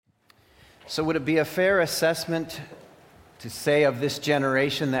So would it be a fair assessment to say of this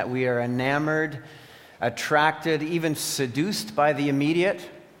generation that we are enamored, attracted, even seduced by the immediate?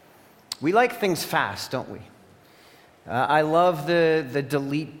 We like things fast, don't we? I love the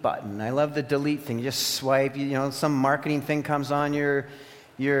delete button. I love the delete thing. You just swipe, some marketing thing comes on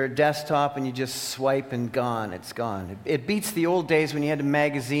your desktop and you just swipe and gone. It's gone. It beats the old days when you had a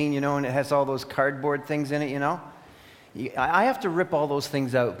magazine, and it has all those cardboard things in it, I have to rip all those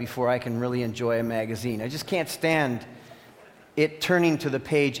things out before I can really enjoy a magazine. I just can't stand it turning to the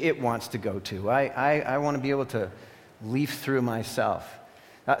page it wants to go to. I want to be able to leaf through myself.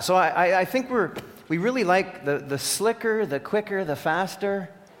 So I think we really like the slicker, the quicker, the faster,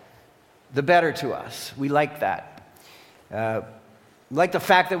 the better to us. We like that. Like the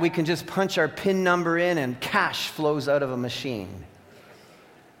fact that we can just punch our PIN number in and cash flows out of a machine.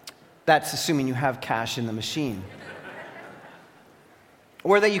 That's assuming you have cash in the machine.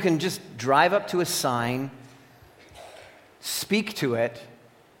 Or that you can just drive up to a sign, speak to it,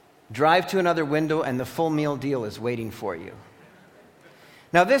 drive to another window, and the full meal deal is waiting for you.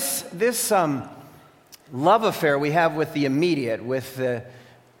 Now this love affair we have with the immediate, with the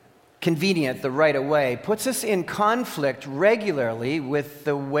convenient, the right away, puts us in conflict regularly with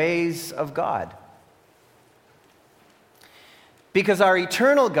the ways of God. Because our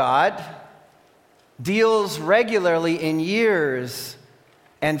eternal God deals regularly in years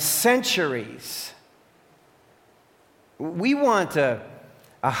and centuries. We want a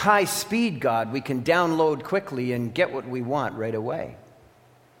high-speed God we can download quickly and get what we want right away.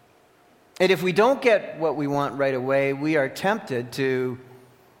 And if we don't get what we want right away, we are tempted to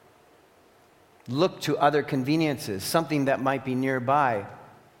look to other conveniences, something that might be nearby,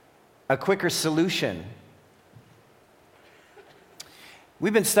 a quicker solution.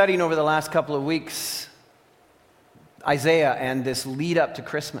 We've been studying over the last couple of weeks Isaiah and this lead up to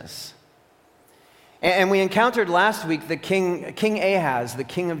Christmas. And we encountered last week the King Ahaz, the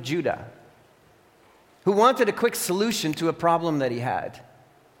king of Judah, who wanted a quick solution to a problem that he had.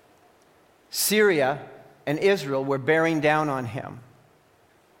 Syria and Israel were bearing down on him.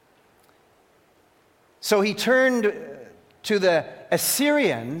 So he turned to the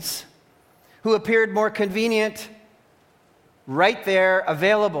Assyrians, who appeared more convenient, right there,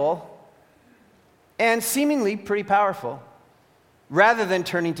 available, and seemingly pretty powerful, rather than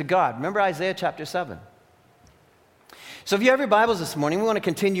turning to God. Remember Isaiah chapter 7. So if you have your Bibles this morning, we want to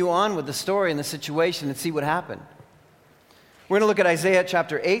continue on with the story and the situation and see what happened. We're going to look at Isaiah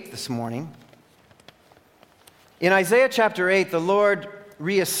chapter 8 this morning. In Isaiah chapter 8, the Lord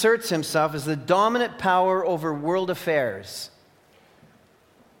reasserts himself as the dominant power over world affairs.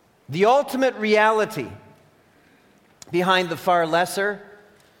 The ultimate reality behind the far lesser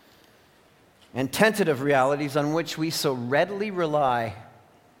and tentative realities on which we so readily rely.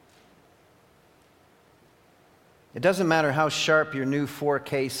 It doesn't matter how sharp your new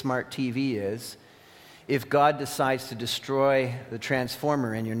 4K smart TV is if God decides to destroy the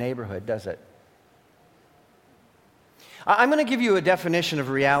transformer in your neighborhood, does it? I'm going to give you a definition of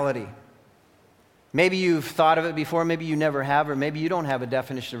reality. Maybe you've thought of it before, maybe you never have, or maybe you don't have a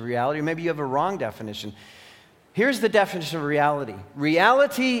definition of reality, or maybe you have a wrong definition. Here's the definition of reality.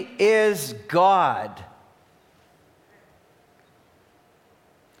 Reality is God.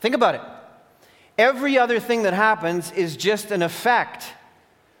 Think about it. Every other thing that happens is just an effect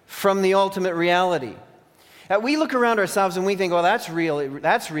from the ultimate reality. We look around ourselves and we think, oh, that's real,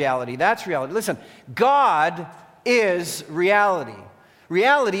 that's reality, that's reality. Listen, God is reality.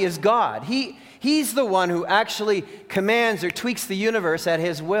 Reality is God. He's the one who actually commands or tweaks the universe at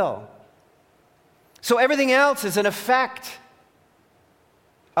his will. So everything else is an effect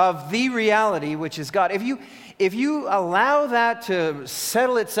of the reality, which is God. If you allow that to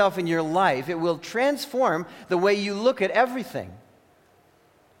settle itself in your life, it will transform the way you look at everything.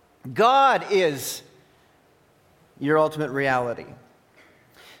 God is your ultimate reality.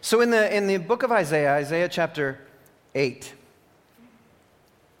 So in the book of Isaiah, Isaiah chapter 8,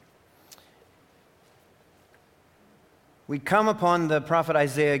 we come upon the prophet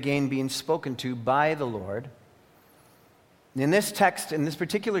Isaiah again being spoken to by the Lord. In this text, in this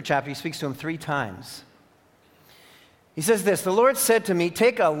particular chapter, he speaks to him 3 times. He says this, "The Lord said to me,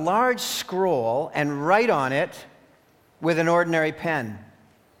 take a large scroll and write on it with an ordinary pen."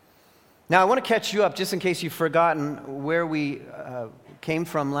 Now, I want to catch you up just in case you've forgotten where we came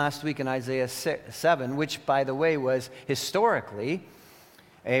from last week in Isaiah 7, which, by the way, was historically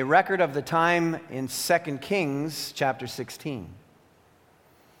a record of the time in 2 Kings chapter 16.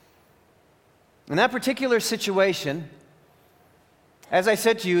 In that particular situation, as I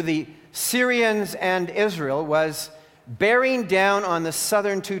said to you, the Syrians and Israel was bearing down on the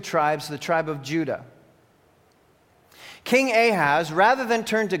southern two tribes, the tribe of Judah. King Ahaz, rather than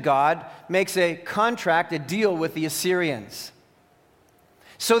turn to God, makes a contract, a deal with the Assyrians.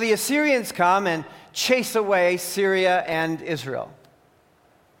 So the Assyrians come and chase away Syria and Israel.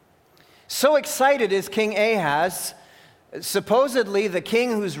 So excited is King Ahaz, supposedly the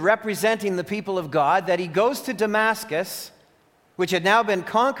king who's representing the people of God, that he goes to Damascus, which had now been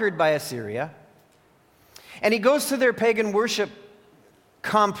conquered by Assyria, and he goes to their pagan worship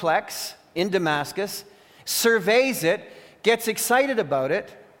complex in Damascus, surveys it, gets excited about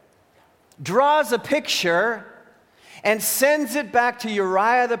it, draws a picture, and sends it back to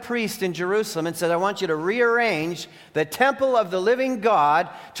Uriah the priest in Jerusalem and says, I want you to rearrange the temple of the living God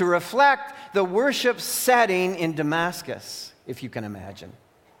to reflect the worship setting in Damascus, if you can imagine.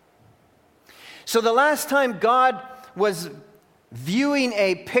 So the last time God was viewing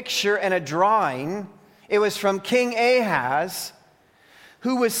a picture and a drawing, it was from King Ahaz,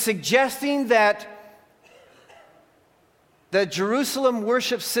 who was suggesting that the Jerusalem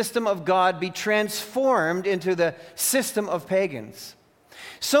worship system of God be transformed into the system of pagans.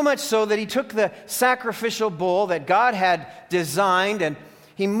 So much so that he took the sacrificial bull that God had designed and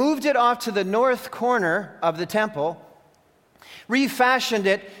he moved it off to the north corner of the temple, refashioned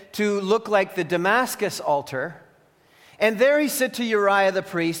it to look like the Damascus altar, and there he said to Uriah the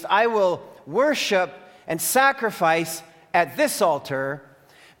priest, I will worship and sacrifice at this altar,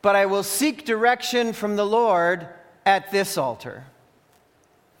 but I will seek direction from the Lord at this altar.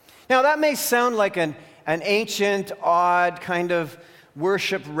 Now that may sound like an ancient, odd kind of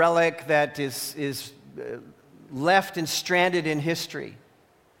worship relic that is left and stranded in history.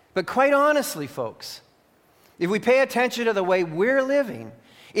 But quite honestly, folks, if we pay attention to the way we're living,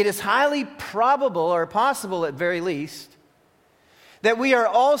 it is highly probable, or possible at very least, that we are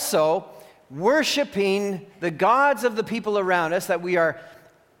also worshiping the gods of the people around us, that we are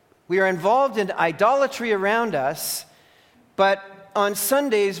involved in idolatry around us, but on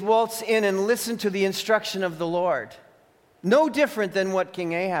Sundays waltz in and listen to the instruction of the Lord. No different than what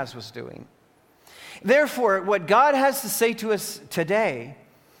King Ahaz was doing. Therefore, what God has to say to us today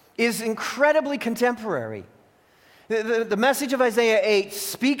is incredibly contemporary. The message of Isaiah 8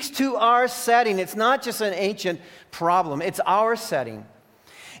 speaks to our setting. It's not just an ancient problem, it's our setting.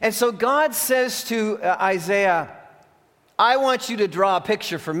 And so God says to Isaiah, I want you to draw a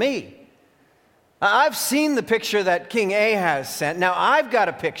picture for me. I've seen the picture that King Ahaz sent. Now I've got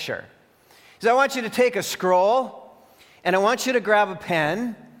a picture. So I want you to take a scroll, and I want you to grab a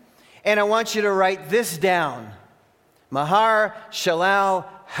pen, and I want you to write this down. Mahar Shalal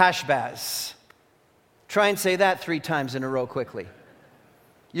Hashbaz. Try and say that 3 times in a row quickly.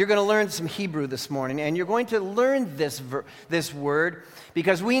 You're going to learn some Hebrew this morning, and you're going to learn this word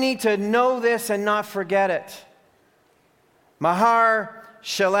because we need to know this and not forget it. Mahar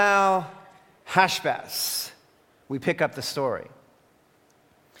Shalal Hashbaz. We pick up the story.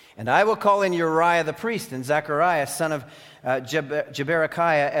 And I will call in Uriah the priest and Zechariah, son of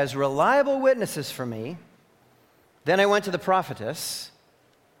Jeberechiah, as reliable witnesses for me. Then I went to the prophetess,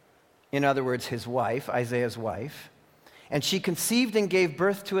 in other words, his wife, Isaiah's wife, and she conceived and gave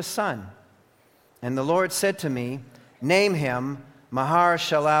birth to a son. And the Lord said to me, name him Mahar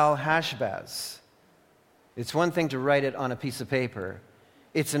Shalal Hashbaz. It's one thing to write it on a piece of paper.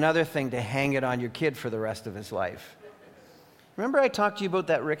 It's another thing to hang it on your kid for the rest of his life. Remember I talked to you about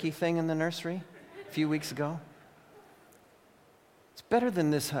that Ricky thing in the nursery a few weeks ago? It's better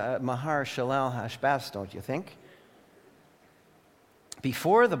than this Mahar Shalal Hashbaz, don't you think?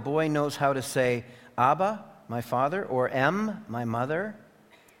 Before the boy knows how to say, Abba, my father, or Em, my mother,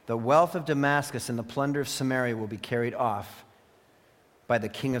 the wealth of Damascus and the plunder of Samaria will be carried off by the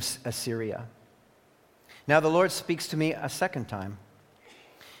king of Assyria. Now the Lord speaks to me a second time.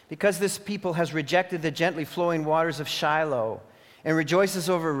 Because this people has rejected the gently flowing waters of Shiloh and rejoices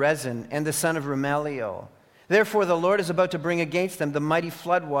over Rezin and the son of Remaliel. Therefore the Lord is about to bring against them the mighty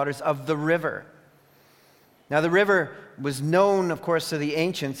floodwaters of the river. Now the river was known, of course, to the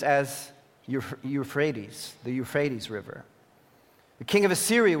ancients as Euphrates, the Euphrates River. The king of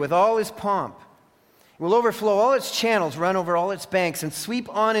Assyria with all his pomp will overflow all its channels, run over all its banks, and sweep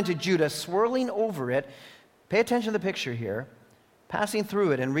on into Judah, swirling over it. Pay attention to the picture here. Passing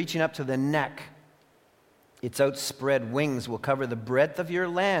through it and reaching up to the neck. Its outspread wings will cover the breadth of your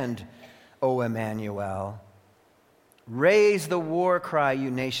land, O Emmanuel. Raise the war cry, you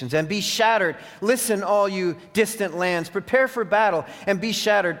nations, and be shattered. Listen, all you distant lands. Prepare for battle and be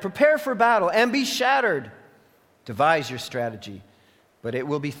shattered. Prepare for battle and be shattered. Devise your strategy, but it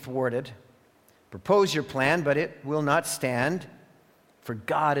will be thwarted. Propose your plan, but it will not stand, for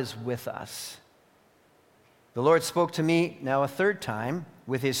God is with us. The Lord spoke to me now a third time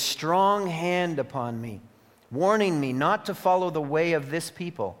with his strong hand upon me, warning me not to follow the way of this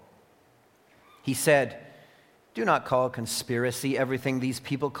people. He said, "Do not call conspiracy everything these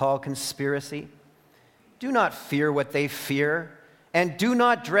people call conspiracy. Do not fear what they fear, and do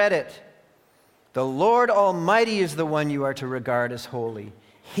not dread it. The Lord Almighty is the one you are to regard as holy.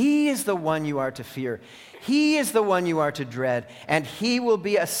 He is the one you are to fear. He is the one you are to dread, and he will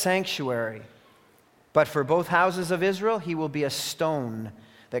be a sanctuary. But for both houses of Israel, he will be a stone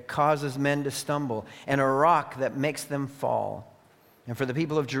that causes men to stumble, and a rock that makes them fall. And for the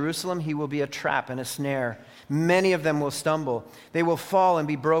people of Jerusalem, he will be a trap and a snare. Many of them will stumble. They will fall and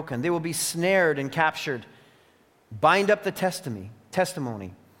be broken. They will be snared and captured. Bind up the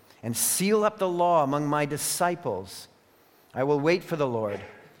testimony, and seal up the law among my disciples. I will wait for the Lord,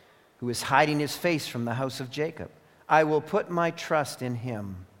 who is hiding his face from the house of Jacob. I will put my trust in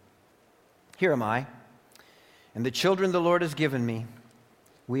him. Here am I, and the children the Lord has given me.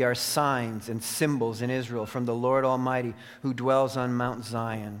 We are signs and symbols in Israel from the Lord Almighty, who dwells on Mount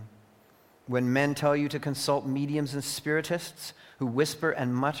Zion. When men tell you to consult mediums and spiritists who whisper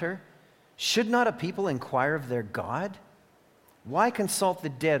and mutter, should not a people inquire of their God? Why consult the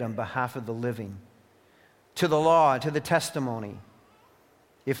dead on behalf of the living? To the law, to the testimony.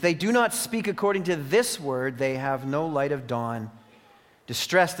 If they do not speak according to this word, they have no light of dawn.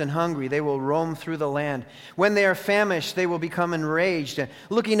 Distressed and hungry, they will roam through the land. When they are famished, they will become enraged, and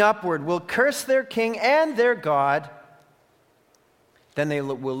looking upward, will curse their king and their God. Then they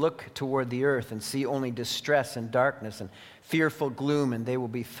will look toward the earth and see only distress and darkness and fearful gloom, and they will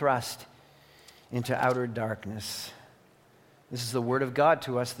be thrust into outer darkness. This is the word of God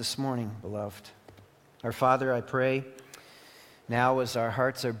to us this morning, beloved. Our Father, I pray now as our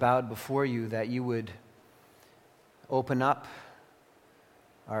hearts are bowed before you that you would open up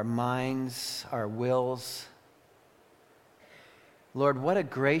our minds, our wills. Lord, what a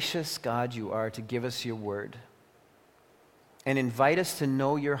gracious God you are to give us your word and invite us to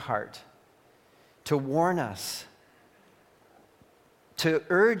know your heart, to warn us, to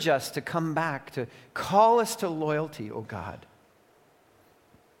urge us to come back, to call us to loyalty, O God,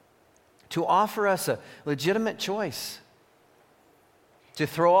 to offer us a legitimate choice, to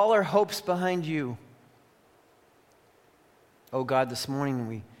throw all our hopes behind you. Oh God, this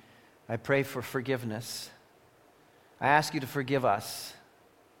morning I pray for forgiveness. I ask you to forgive us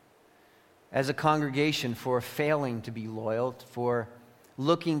as a congregation for failing to be loyal, for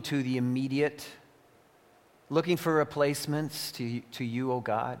looking to the immediate, looking for replacements to you, oh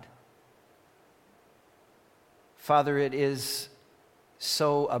God. Father, it is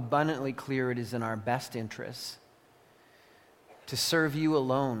so abundantly clear it is in our best interests to serve you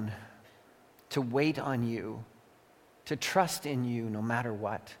alone, to wait on you, to trust in you no matter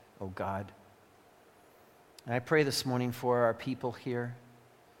what, oh God. And I pray this morning for our people here.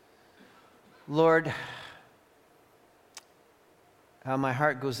 Lord, how my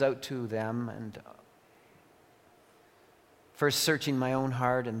heart goes out to them, and first searching my own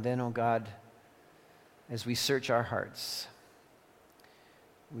heart, and then, oh God, as we search our hearts,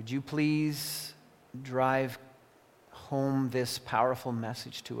 would you please drive home this powerful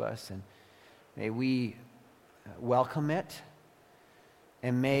message to us, and may we welcome it,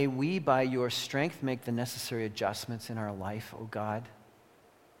 and may we, by your strength, make the necessary adjustments in our life, oh God.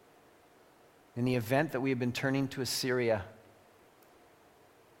 In the event that we have been turning to Assyria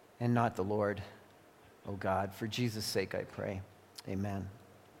and not the Lord, oh God, for Jesus' sake I pray. Amen.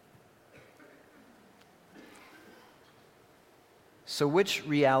 So which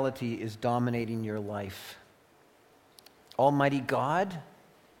reality is dominating your life? Almighty God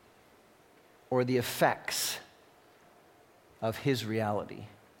or the effects of his reality?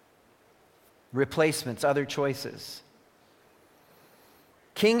 Replacements, other choices.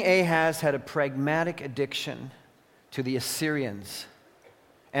 King Ahaz had a pragmatic addiction to the Assyrians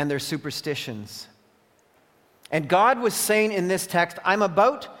and their superstitions. And God was saying in this text, I'm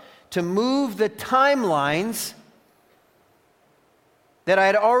about to move the timelines that I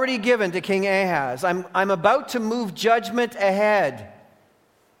had already given to King Ahaz. I'm about to move judgment ahead.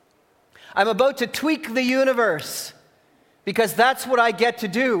 I'm about to tweak the universe because that's what I get to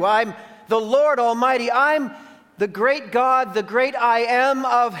do. I'm the Lord Almighty. I'm the great God, the great I am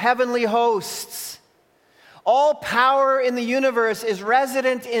of heavenly hosts. All power in the universe is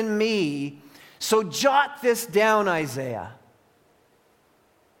resident in me. So jot this down, Isaiah.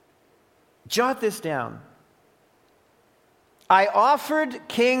 Jot this down. I offered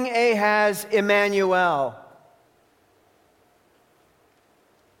King Ahaz Emmanuel,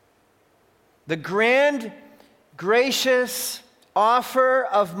 the grand, gracious offer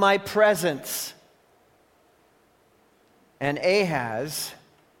of my presence. and Ahaz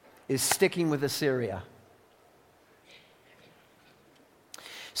is sticking with Assyria.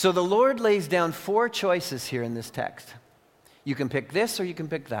 So the Lord lays down 4 choices here in this text. You can pick this or you can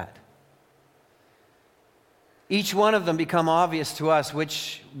pick that. Each one of them become obvious to us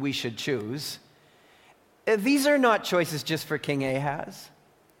which we should choose. These are not choices just for King Ahaz.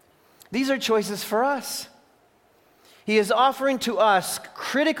 These are choices for us. He is offering to us a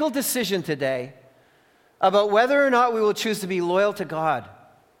critical decision today about whether or not we will choose to be loyal to God.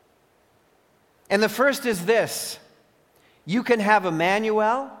 And the first is this: you can have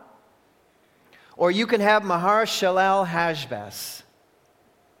Emmanuel, or you can have Mahar-shalal-hash-baz.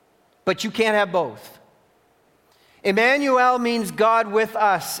 But you can't have both. Emmanuel means God with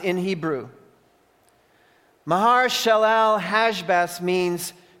us in Hebrew. Mahar-shalal-hash-baz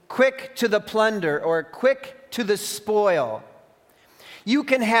means quick to the plunder or quick to the spoil. You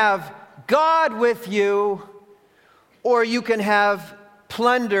can have God with you, or you can have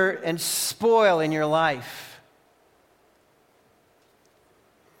plunder and spoil in your life.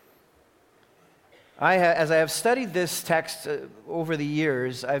 As I have studied this text over the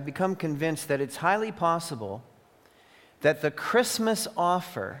years, I've become convinced that it's highly possible that the Christmas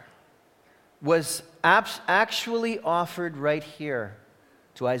offer was actually offered right here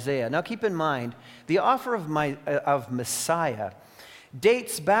to Isaiah. Now keep in mind, the offer of Messiah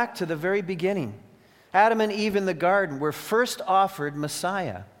dates back to the very beginning. Adam and Eve in the garden were first offered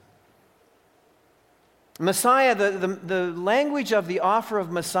Messiah. Messiah, the language of the offer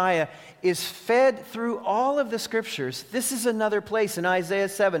of Messiah is fed through all of the scriptures. This is another place in Isaiah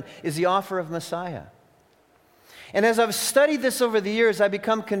 7, is the offer of Messiah. And as I've studied this over the years, I've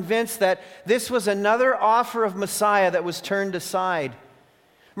become convinced that this was another offer of Messiah that was turned aside.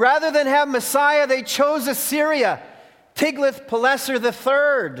 Rather than have Messiah, they chose Assyria. Tiglath-Pileser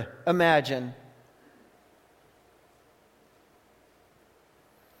III, imagine.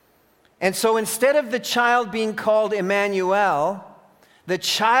 And so instead of the child being called Emmanuel, the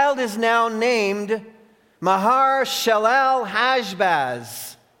child is now named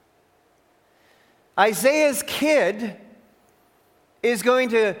Mahar-shalal-hash-baz. Isaiah's kid is going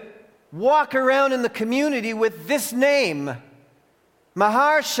to walk around in the community with this name,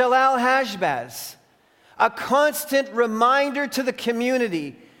 Mahar-shalal-hash-baz, a constant reminder to the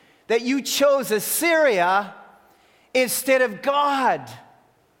community that you chose Assyria instead of God.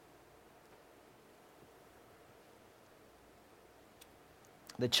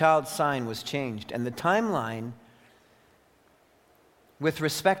 The child's sign was changed, and the timeline with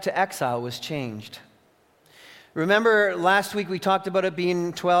respect to exile was changed. Remember last week we talked about it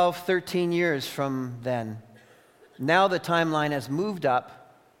being 12, 13 years from then. Now the timeline has moved up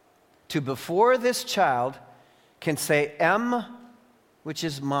to before this child can say M, which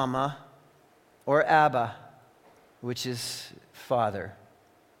is mama, or Abba, which is father.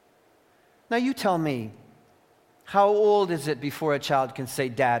 Now you tell me, how old is it before a child can say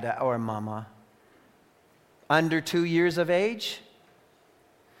dada or mama? Under 2 years of age?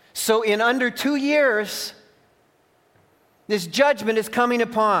 So in under 2 years, this judgment is coming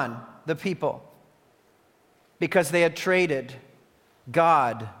upon the people because they had traded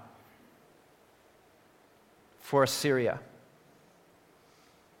God for Assyria.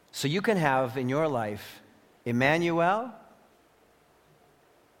 So you can have in your life Emmanuel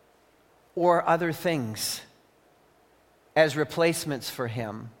or other things as replacements for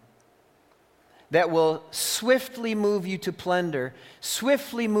him that will swiftly move you to plunder,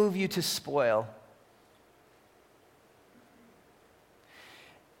 swiftly move you to spoil.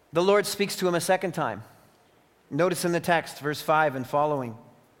 The Lord speaks to him a second time. Notice in the text, verse 5 and following.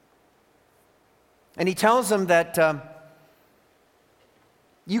 And he tells him that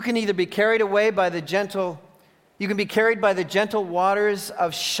you can either be carried away by the gentle waters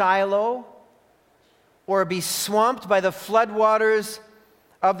of Shiloh, or be swamped by the floodwaters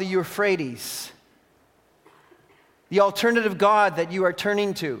of the Euphrates. The alternative God that you are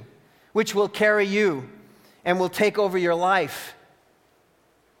turning to, which will carry you and will take over your life.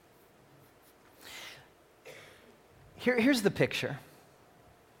 Here's the picture.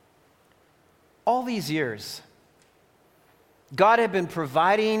 All these years, God had been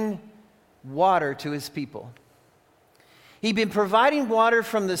providing water to his people. He'd been providing water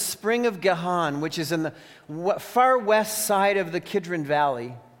from the spring of Gihon, which is in the far west side of the Kidron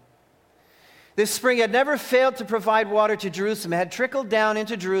Valley. This spring had never failed to provide water to Jerusalem. It had trickled down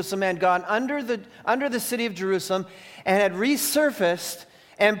into Jerusalem and gone under the city of Jerusalem and had resurfaced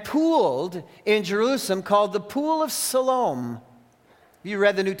and pooled in Jerusalem, called the Pool of Siloam. If you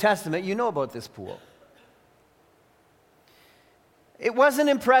read the New Testament, you know about this pool. It wasn't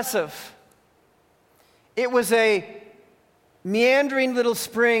impressive. It was a meandering little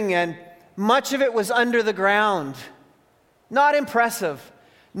spring, and much of it was under the ground. Not impressive,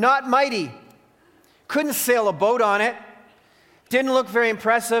 not mighty. Couldn't sail a boat on it. Didn't look very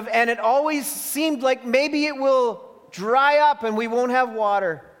impressive, and it always seemed like maybe it will dry up and we won't have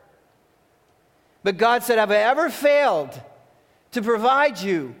water. But God said, have I ever failed to provide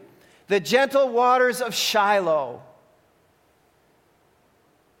you the gentle waters of Shiloh?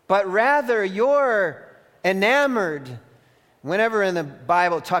 But rather, you're enamored. Whenever in the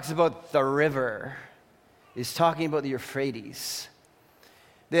Bible it talks about the river, it's talking about the Euphrates.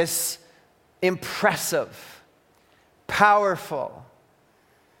 This impressive, powerful,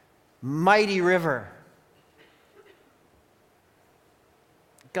 mighty river.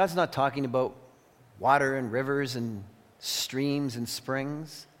 God's not talking about water and rivers and streams and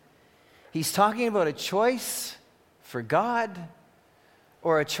springs. He's talking about a choice for God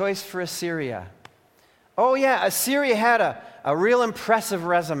or a choice for Assyria. Oh yeah, Assyria had a real impressive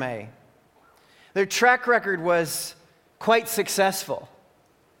resume. Their track record was quite successful.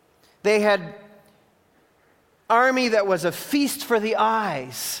 They had army that was a feast for the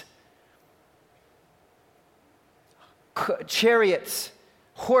eyes. Chariots,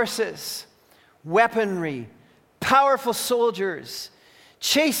 horses, weaponry, powerful soldiers,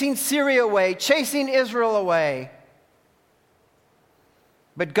 chasing Syria away, chasing Israel away.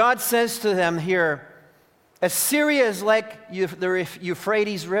 But God says to them here, Assyria is like the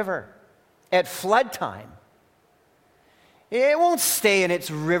Euphrates River at flood time. It won't stay in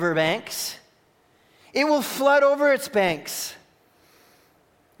its riverbanks. It will flood over its banks.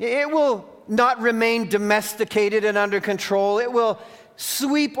 It will not remain domesticated and under control. It will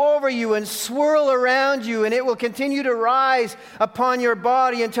sweep over you and swirl around you, and it will continue to rise upon your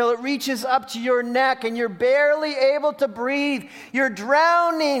body until it reaches up to your neck and you're barely able to breathe. You're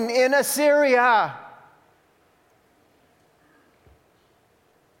drowning in Assyria.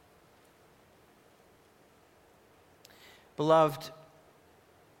 Beloved,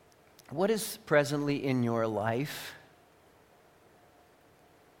 what is presently in your life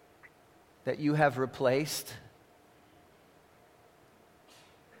that you have replaced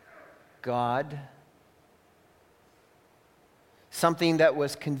God? Something that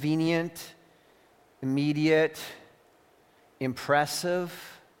was convenient, immediate, impressive,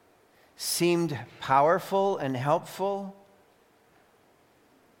 seemed powerful and helpful,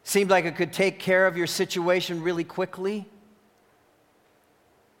 seemed like it could take care of your situation really quickly.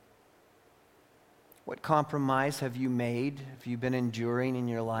 What compromise have you made? Have you been enduring in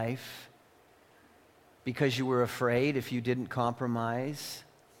your life because you were afraid if you didn't compromise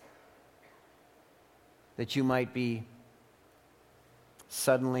that you might be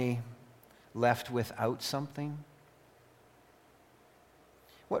suddenly left without something?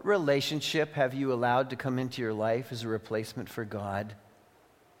 What relationship have you allowed to come into your life as a replacement for God?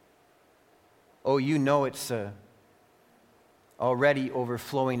 Oh, you know it's already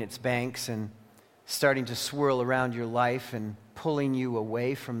overflowing its banks and starting to swirl around your life and pulling you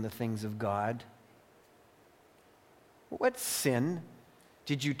away from the things of God. What sin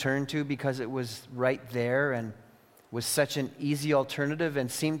did you turn to because it was right there and was such an easy alternative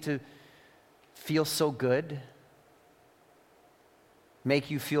and seemed to feel so good, make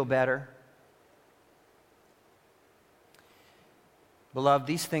you feel better? Beloved,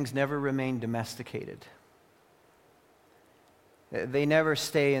 these things never remain domesticated. They never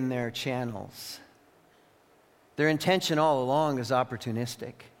stay in their channels. Their intention all along is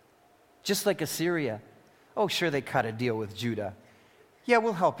opportunistic. Just like Assyria. Oh, sure, they cut a deal with Judah. Yeah,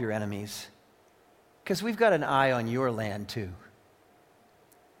 we'll help your enemies because we've got an eye on your land too.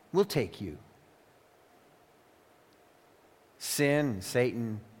 We'll take you. Sin,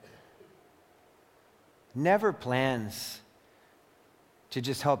 Satan, never plans to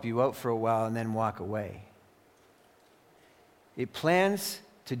just help you out for a while and then walk away. It plans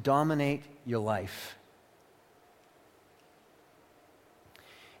to dominate your life.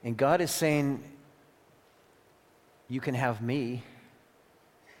 And God is saying, you can have me.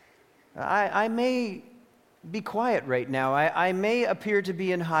 I may be quiet right now. I may appear to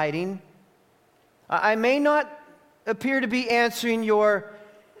be in hiding. I may not appear to be answering your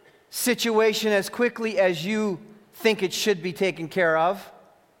situation as quickly as you think it should be taken care of.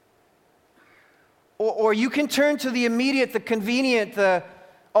 Or you can turn to the immediate, the convenient, the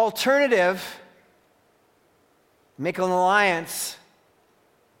alternative, make an alliance.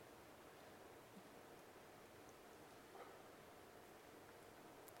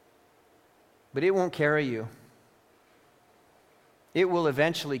 But it won't carry you. It will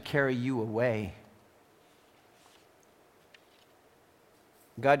eventually carry you away.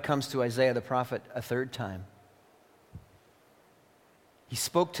 God comes to Isaiah the prophet a third time. He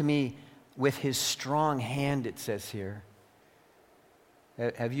spoke to me with his strong hand, it says here.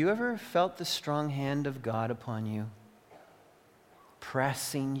 Have you ever felt the strong hand of God upon you?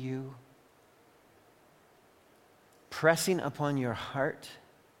 Pressing you? Pressing upon your heart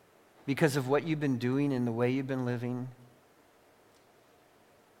because of what you've been doing and the way you've been living?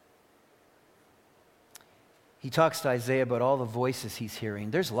 He talks to Isaiah about all the voices he's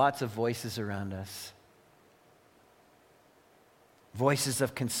hearing. There's lots of voices around us. Voices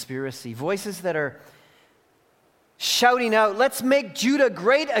of conspiracy, voices that are shouting out, let's make Judah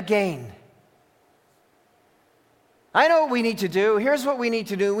great again. I know what we need to do. Here's what we need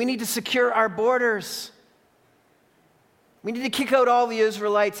to do. We need to secure our borders. We need to kick out all the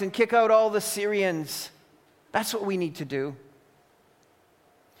Israelites and kick out all the Syrians. That's what we need to do.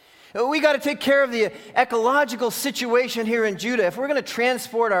 We got to take care of the ecological situation here in Judah. If we're going to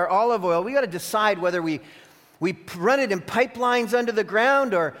transport our olive oil, we got to decide whether we run it in pipelines under the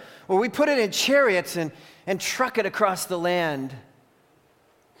ground or we put it in chariots and truck it across the land.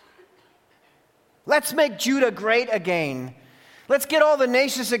 Let's make Judah great again. Let's get all the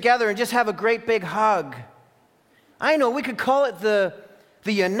nations together and just have a great big hug. I know, we could call it the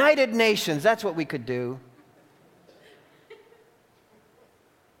United Nations. That's what we could do.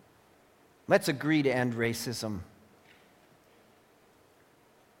 Let's agree to end racism.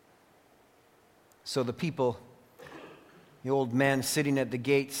 So the people, the old man sitting at the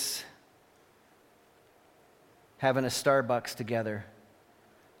gates, having a Starbucks together.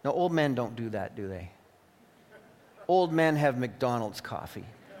 Now, old men don't do that, do they? Old men have McDonald's coffee.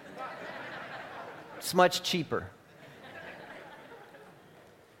 It's much cheaper.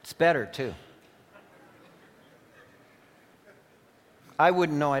 It's better, too. I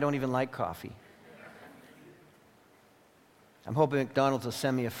wouldn't know. I don't even like coffee. I'm hoping McDonald's will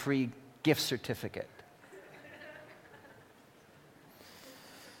send me a free gift certificate.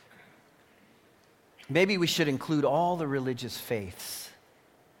 Maybe we should include all the religious faiths.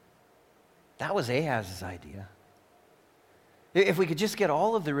 That was Ahaz's idea. If we could just get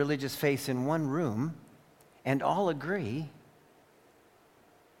all of the religious faiths in one room and all agree,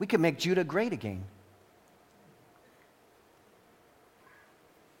 we could make Judah great again.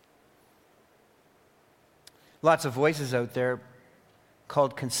 Lots of voices out there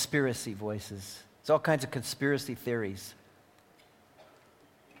called conspiracy voices. It's all kinds of conspiracy theories.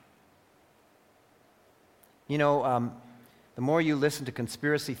 You know, the more you listen to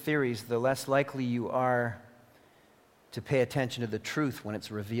conspiracy theories, the less likely you are to pay attention to the truth when it's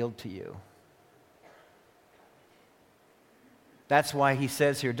revealed to you. That's why he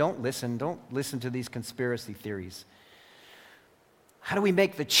says here, don't listen to these conspiracy theories. How do we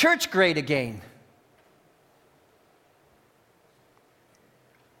make the church great again?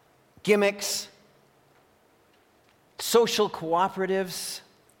 Gimmicks, social cooperatives.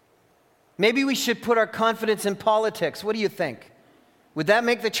 Maybe we should put our confidence in politics. What do you think? Would that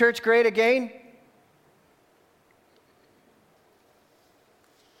make the church great again?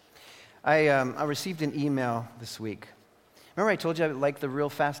 I received an email this week. Remember I told you I like the real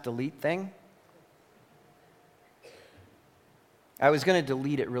fast delete thing? I was going to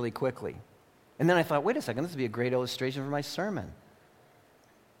delete it really quickly. And then I thought, wait a second, this would be a great illustration for my sermon.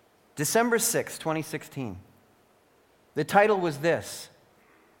 December 6, 2016. The title was this: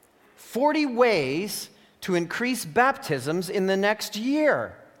 40 Ways to Increase Baptisms in the Next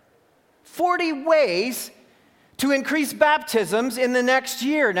Year. 40 ways to increase baptisms in the next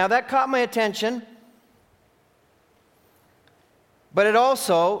year. Now that caught my attention, but it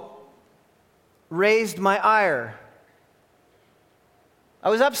also raised my ire. I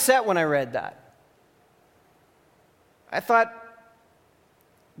was upset when I read that. I thought,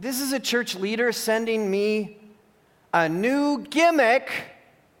 this is a church leader sending me a new gimmick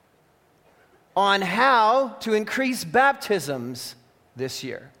on how to increase baptisms this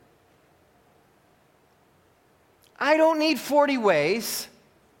year. I don't need 40 ways.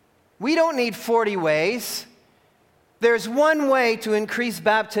 We don't need 40 ways. There's one way to increase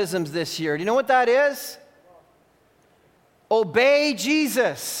baptisms this year. Do you know what that is? Obey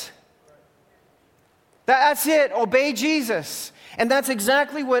Jesus. That's it. Obey Jesus. And that's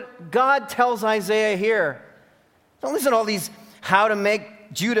exactly what God tells Isaiah here. Don't listen to all these how to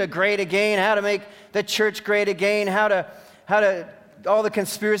make Judah great again, how to make the church great again, how to all the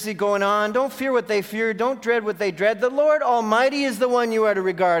conspiracy going on. Don't fear what they fear. Don't dread what they dread. The Lord Almighty is the one you are to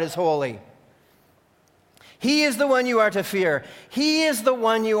regard as holy. He is the one you are to fear. He is the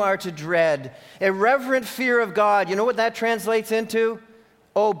one you are to dread. A reverent fear of God. You know what that translates into?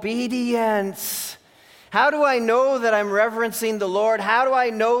 Obedience. How do I know that I'm reverencing the Lord? How do I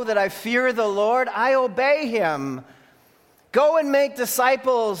know that I fear the Lord? I obey Him. Go and make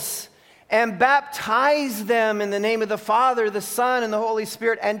disciples and baptize them in the name of the Father, the Son, and the Holy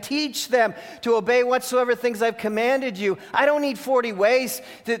Spirit, and teach them to obey whatsoever things I've commanded you. I don't need 40 ways,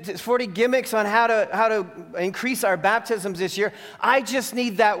 40 gimmicks on how to increase our baptisms this year. I just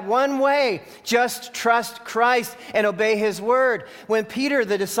need that one way. Just trust Christ and obey His word. When Peter,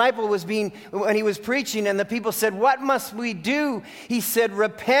 the disciple, when he was preaching and the people said, "What must we do?" He said,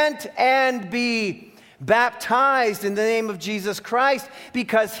 "Repent and be baptized in the name of Jesus Christ,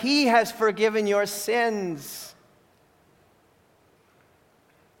 because He has forgiven your sins."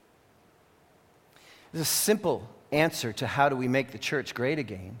 There's a simple answer to how do we make the church great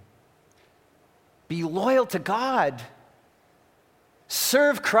again. Be loyal to God.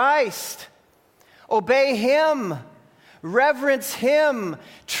 Serve Christ. Obey Him. Reverence Him.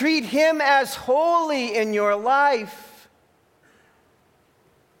 Treat Him as holy in your life.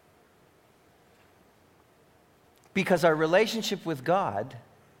 Because our relationship with God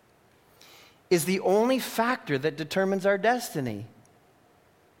is the only factor that determines our destiny.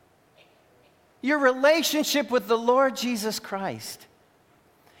 Your relationship with the Lord Jesus Christ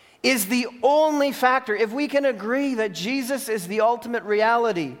is the only factor. If we can agree that Jesus is the ultimate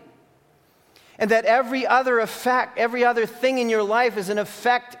reality, and that every other thing in your life is an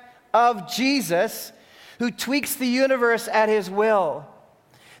effect of Jesus, who tweaks the universe at His will,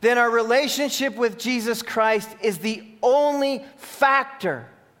 then our relationship with Jesus Christ is the only factor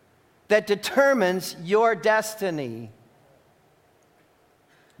that determines your destiny.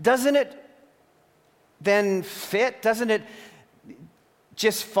 Doesn't it then fit? Doesn't it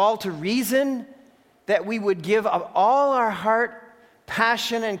just fall to reason that we would give of all our heart,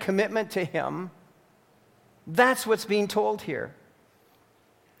 passion, and commitment to Him? That's what's being told here.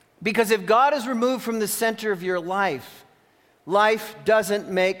 Because if God is removed from the center of your life, life doesn't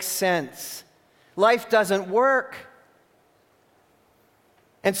make sense. Life doesn't work.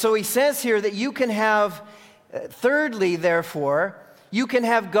 And so he says here that you can have, thirdly, therefore, you can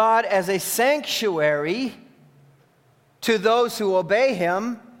have God as a sanctuary to those who obey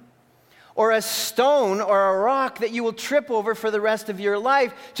Him, or a stone or a rock that you will trip over for the rest of your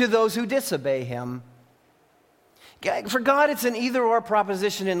life to those who disobey Him. For God, it's an either-or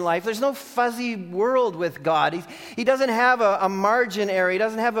proposition in life. There's no fuzzy world with God. He doesn't have a margin area. He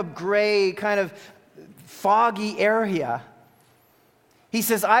doesn't have a gray, kind of foggy area. He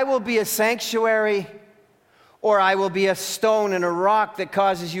says, I will be a sanctuary, or I will be a stone and a rock that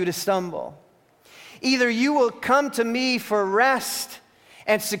causes you to stumble. Either you will come to me for rest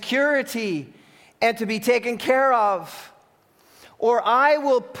and security and to be taken care of, or I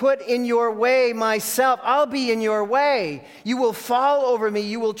will put in your way myself. I'll be in your way. You will fall over me.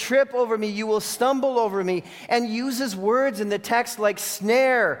 You will trip over me. You will stumble over me. And uses words in the text like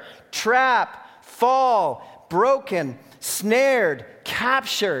snare, trap, fall, broken, snared,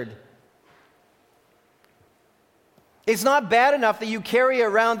 captured. It's not bad enough that you carry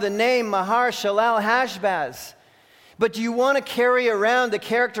around the name Mahar Shalal Hashbaz. But do you want to carry around the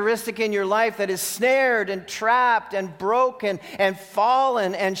characteristic in your life that is snared and trapped and broken and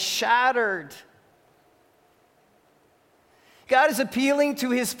fallen and shattered? God is appealing to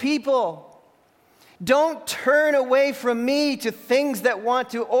His people. Don't turn away from me to things that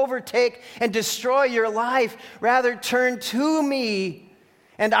want to overtake and destroy your life. Rather, turn to me,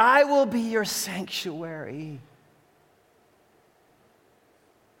 and I will be your sanctuary.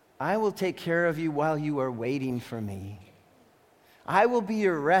 I will take care of you while you are waiting for me. I will be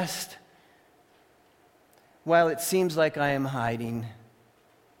your rest while it seems like I am hiding.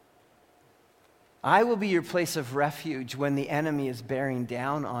 I will be your place of refuge when the enemy is bearing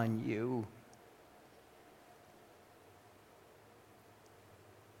down on you.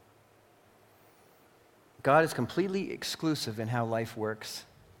 God is completely exclusive in how life works.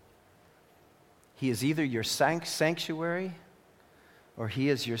 He is either your sanctuary, or He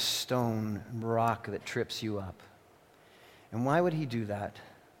is your stone rock that trips you up. And why would He do that?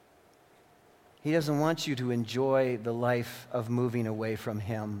 He doesn't want you to enjoy the life of moving away from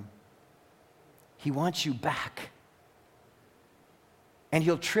Him. He wants you back. And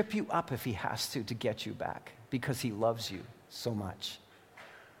He'll trip you up if He has to get you back, because He loves you so much.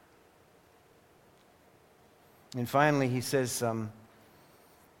 And finally, he says,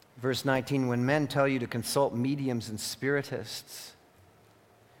 verse 19, when men tell you to consult mediums and spiritists,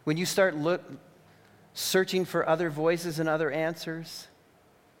 when you start searching for other voices and other answers,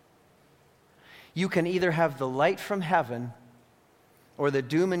 you can either have the light from heaven or the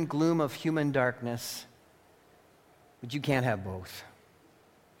doom and gloom of human darkness, but you can't have both.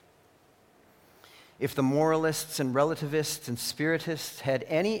 If the moralists and relativists and spiritists had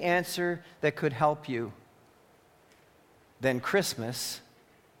any answer that could help you, then Christmas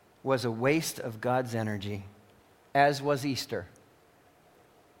was a waste of God's energy, as was Easter.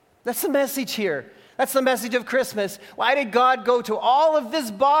 That's the message here. That's the message of Christmas. Why did God go to all of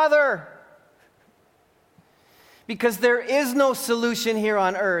this bother? Because there is no solution here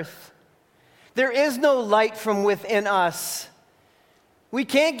on earth. There is no light from within us. We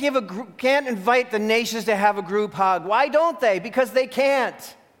can't invite the nations to have a group hug. Why don't they? Because they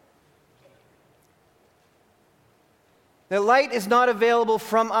can't. The light is not available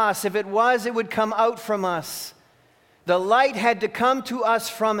from us. If it was, it would come out from us. The light had to come to us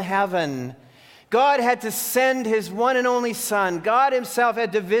from heaven. God had to send his one and only Son. God himself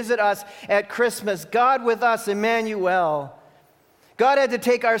had to visit us at Christmas. God with us, Emmanuel. God had to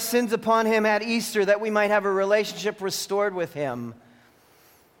take our sins upon him at Easter that we might have a relationship restored with him.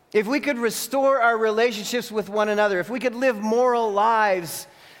 If we could restore our relationships with one another, if we could live moral lives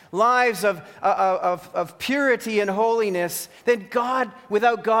of purity and holiness, then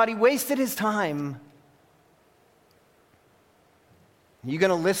without God, he wasted his time. Are you going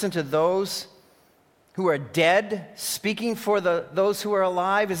to listen to those who are dead speaking for those who are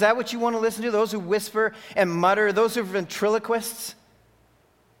alive? Is that what you want to listen to? Those who whisper and mutter, those who are ventriloquists?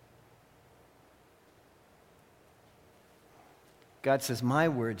 God says, my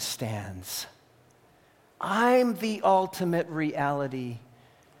word stands. I'm the ultimate reality.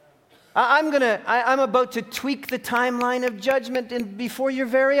 I'm about to tweak the timeline of judgment before your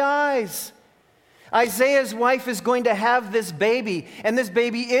very eyes. Isaiah's wife is going to have this baby, and this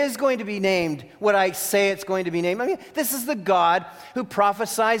baby is going to be named what I say it's going to be named. I mean, this is the God who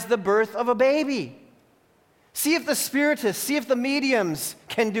prophesies the birth of a baby. See if the spiritists, see if the mediums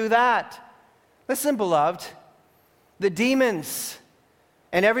can do that. Listen, beloved, the demons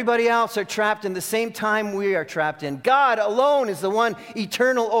and everybody else are trapped in the same time we are trapped in. God alone is the one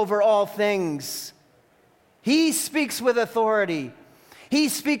eternal over all things. He speaks with authority. He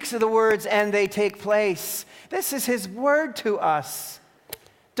speaks the words and they take place. This is his word to us.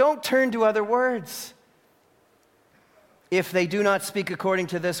 Don't turn to other words. If they do not speak according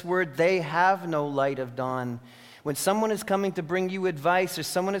to this word, they have no light of dawn. When someone is coming to bring you advice, or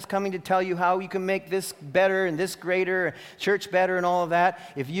someone is coming to tell you how you can make this better and this greater, church better and all of that,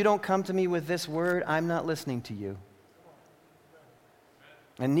 if you don't come to me with this word, I'm not listening to you.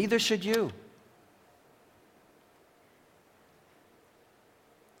 And neither should you.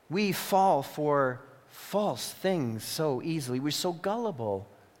 We fall for false things so easily. We're so gullible.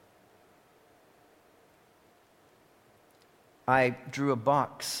 I drew a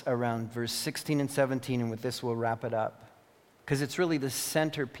box around verse 16 and 17, and with this we'll wrap it up, because it's really the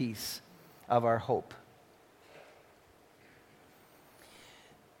centerpiece of our hope.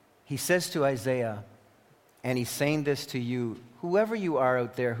 He says to Isaiah, and he's saying this to you, whoever you are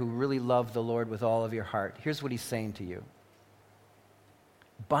out there who really love the Lord with all of your heart, here's what he's saying to you.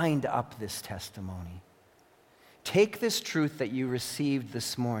 Bind up this testimony. Take this truth that you received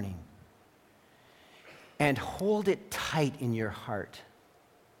this morning and hold it tight in your heart.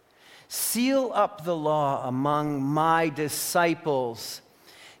 Seal up the law among my disciples.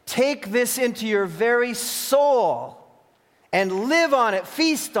 Take this into your very soul and live on it,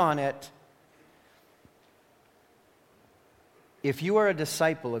 feast on it. If you are a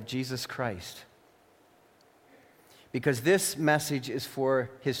disciple of Jesus Christ, because this message is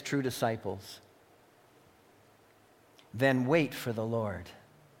for his true disciples, then wait for the Lord.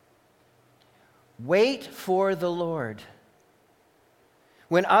 Wait for the Lord.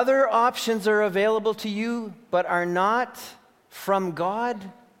 When other options are available to you but are not from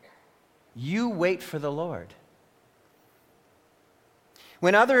God, you wait for the Lord.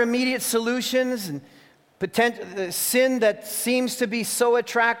 When other immediate solutions and the sin that seems to be so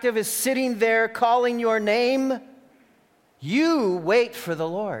attractive is sitting there calling your name, you wait for the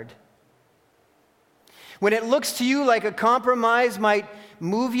Lord. When it looks to you like a compromise might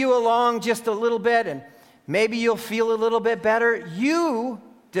move you along just a little bit and maybe you'll feel a little bit better, you,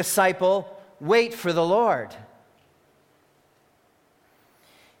 disciple, wait for the Lord.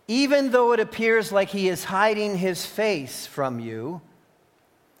 Even though it appears like he is hiding his face from you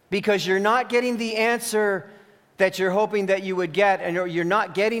because you're not getting the answer that you're hoping that you would get, and you're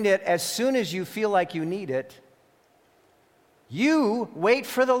not getting it as soon as you feel like you need it, you wait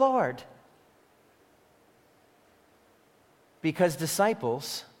for the Lord. Because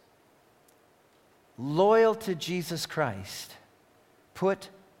disciples, loyal to Jesus Christ, put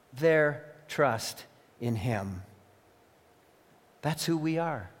their trust in him. That's who we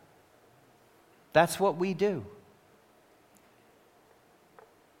are. That's what we do.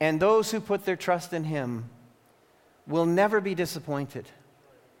 And those who put their trust in him will never be disappointed.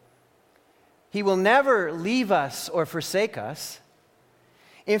 He will never leave us or forsake us.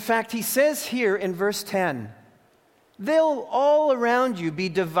 In fact, he says here in verse 10, they'll all around you be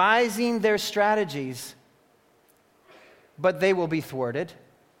devising their strategies, but they will be thwarted.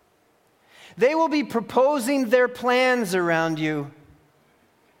 They will be proposing their plans around you,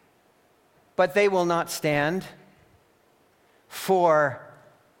 but they will not stand. For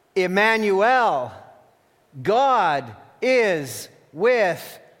Emmanuel, God is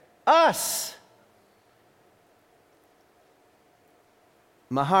with us.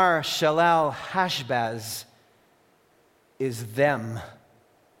 Mahar Shalal Hashbaz is them.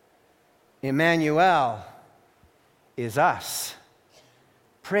 Emmanuel is us.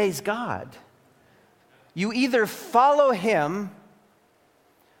 Praise God. You either follow him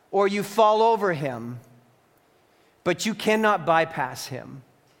or you fall over him, but you cannot bypass him.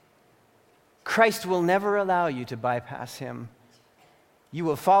 Christ will never allow you to bypass him. You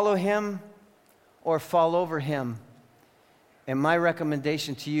will follow him or fall over him. And my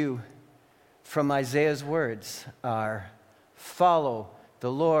recommendation to you from Isaiah's words are, follow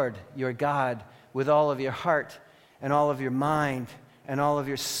the Lord your God with all of your heart and all of your mind and all of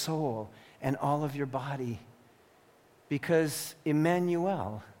your soul and all of your body. Because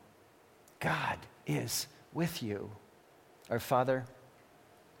Emmanuel, God is with you. Our Father,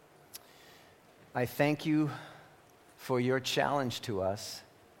 I thank you for your challenge to us.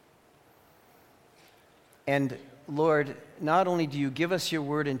 And Lord, not only do you give us your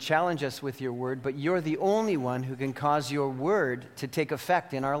word and challenge us with your word, but you're the only one who can cause your word to take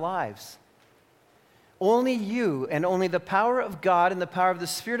effect in our lives. Only you and only the power of God and the power of the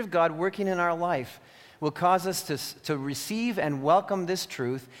Spirit of God working in our life will cause us to receive and welcome this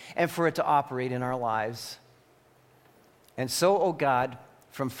truth and for it to operate in our lives. And so, oh God,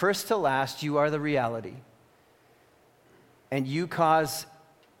 from first to last, you are the reality. And you cause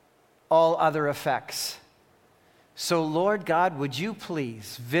all other effects. So, Lord God, would you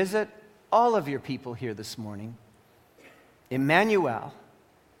please visit all of your people here this morning, Emmanuel,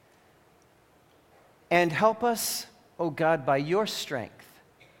 and help us, oh God, by your strength,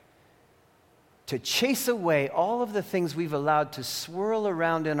 to chase away all of the things we've allowed to swirl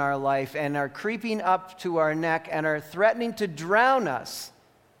around in our life and are creeping up to our neck and are threatening to drown us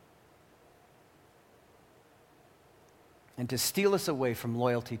and to steal us away from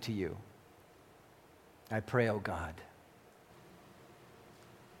loyalty to you. I pray, oh God,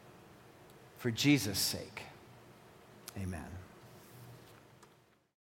 for Jesus' sake, amen.